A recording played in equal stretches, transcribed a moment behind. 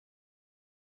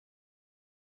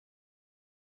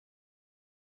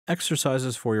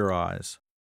Exercises for your eyes.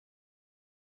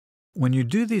 When you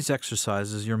do these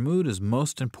exercises, your mood is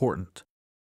most important.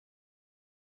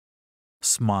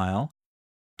 Smile,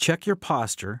 check your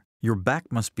posture, your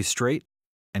back must be straight,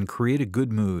 and create a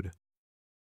good mood.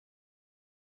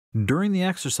 During the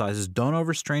exercises, don't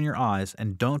overstrain your eyes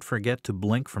and don't forget to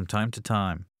blink from time to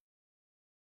time.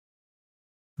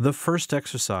 The first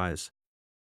exercise.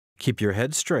 Keep your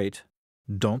head straight,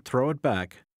 don't throw it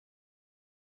back.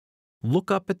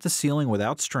 Look up at the ceiling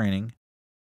without straining.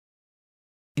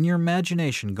 In your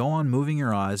imagination, go on moving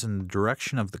your eyes in the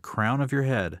direction of the crown of your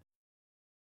head.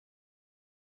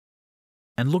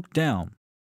 And look down,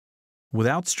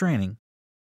 without straining.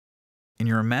 In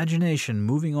your imagination,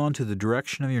 moving on to the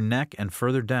direction of your neck and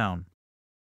further down.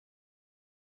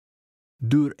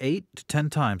 Do it 8 to 10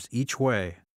 times each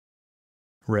way.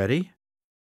 Ready?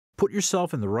 Put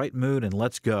yourself in the right mood and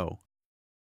let's go.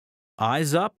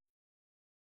 Eyes up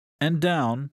and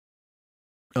down,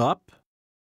 up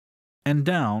and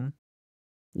down.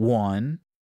 1,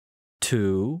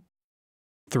 2,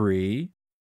 3,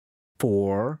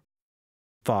 4,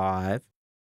 5,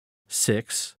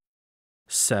 6,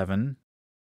 7,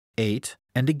 8,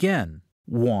 and again.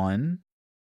 1,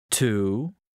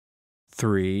 2,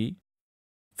 3,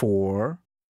 4,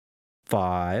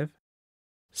 5,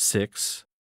 6,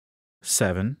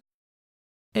 7,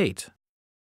 8.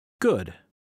 Good.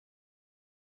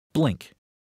 Blink.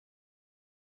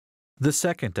 The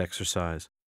second exercise.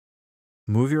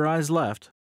 Move your eyes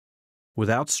left,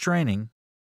 without straining,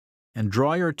 and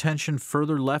draw your attention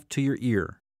further left to your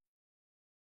ear.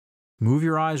 Move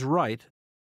your eyes right,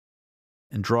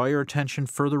 and draw your attention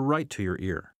further right to your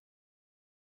ear.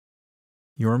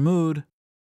 Your mood.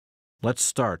 Let's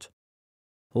start.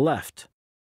 Left,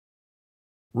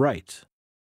 right,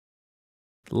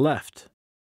 left,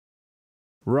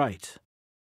 right.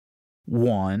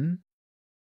 1,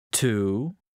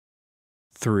 2,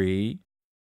 3,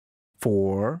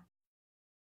 4,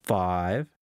 5,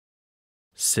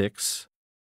 6,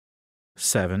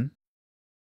 7,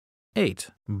 8.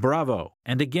 Bravo.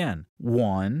 And again.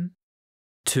 1,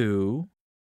 2,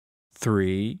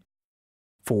 3,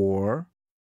 4,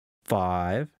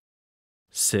 5,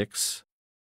 6,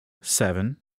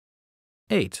 7,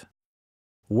 8.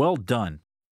 Well done.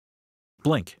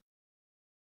 Blink.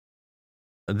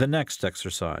 The next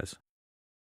exercise.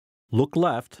 Look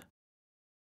left,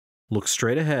 look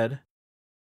straight ahead,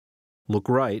 look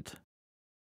right,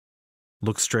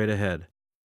 look straight ahead.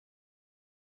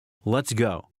 Let's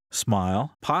go.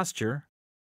 Smile, posture,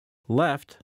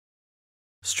 left,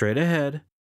 straight ahead,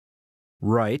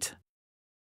 right,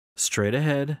 straight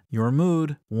ahead. Your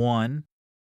mood. 1,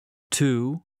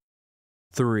 2,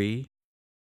 3,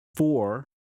 4,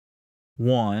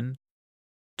 1,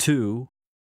 2,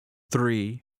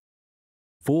 3,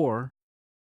 4,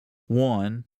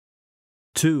 1,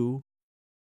 2,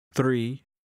 3,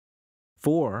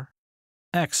 4.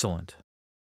 Excellent.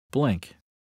 Blink.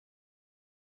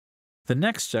 The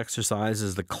next exercise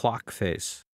is the clock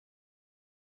face.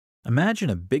 Imagine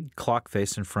a big clock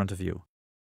face in front of you.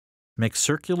 Make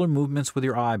circular movements with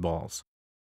your eyeballs.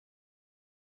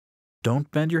 Don't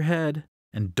bend your head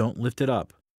and don't lift it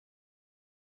up.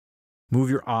 Move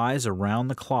your eyes around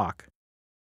the clock.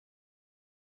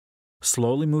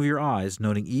 Slowly move your eyes,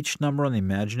 noting each number on the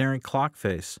imaginary clock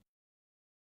face.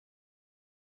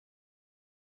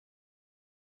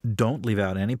 Don't leave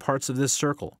out any parts of this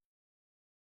circle.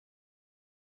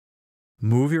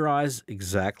 Move your eyes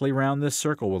exactly around this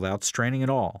circle without straining at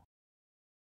all.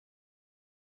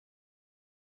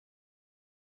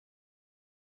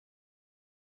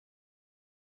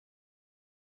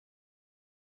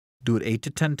 Do it 8 to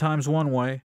 10 times one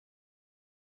way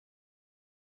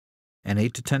and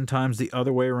 8 to 10 times the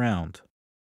other way around.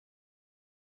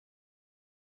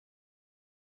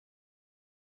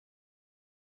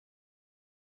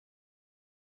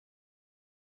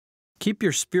 Keep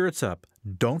your spirits up.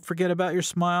 Don't forget about your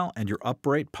smile and your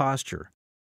upright posture.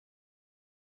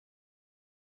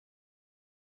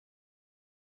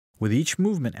 With each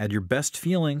movement, add your best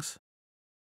feelings.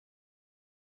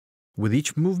 With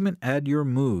each movement, add your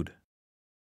mood.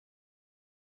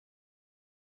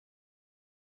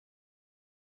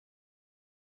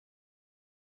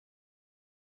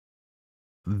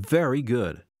 Very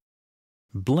good.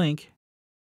 Blink.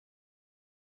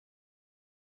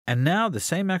 And now the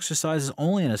same exercise is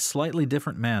only in a slightly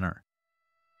different manner.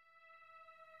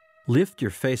 Lift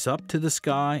your face up to the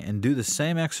sky and do the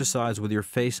same exercise with your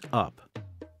face up.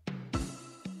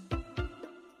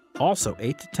 Also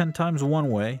 8 to 10 times one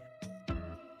way.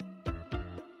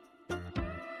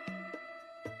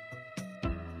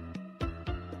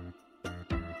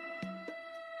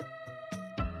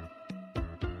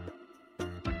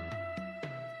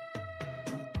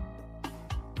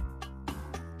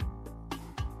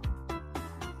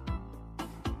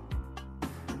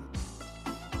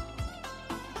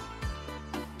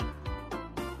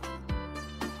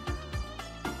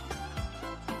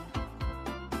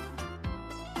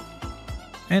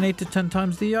 and 8 to 10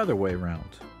 times the other way around.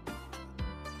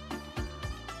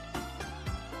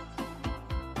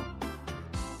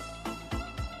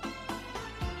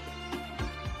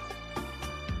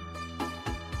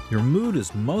 Your mood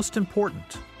is most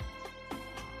important.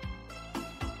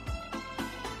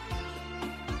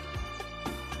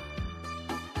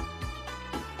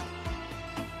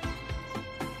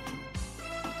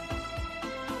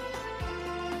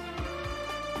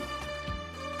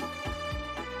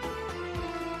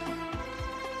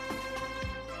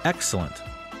 Excellent.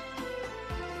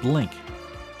 Blink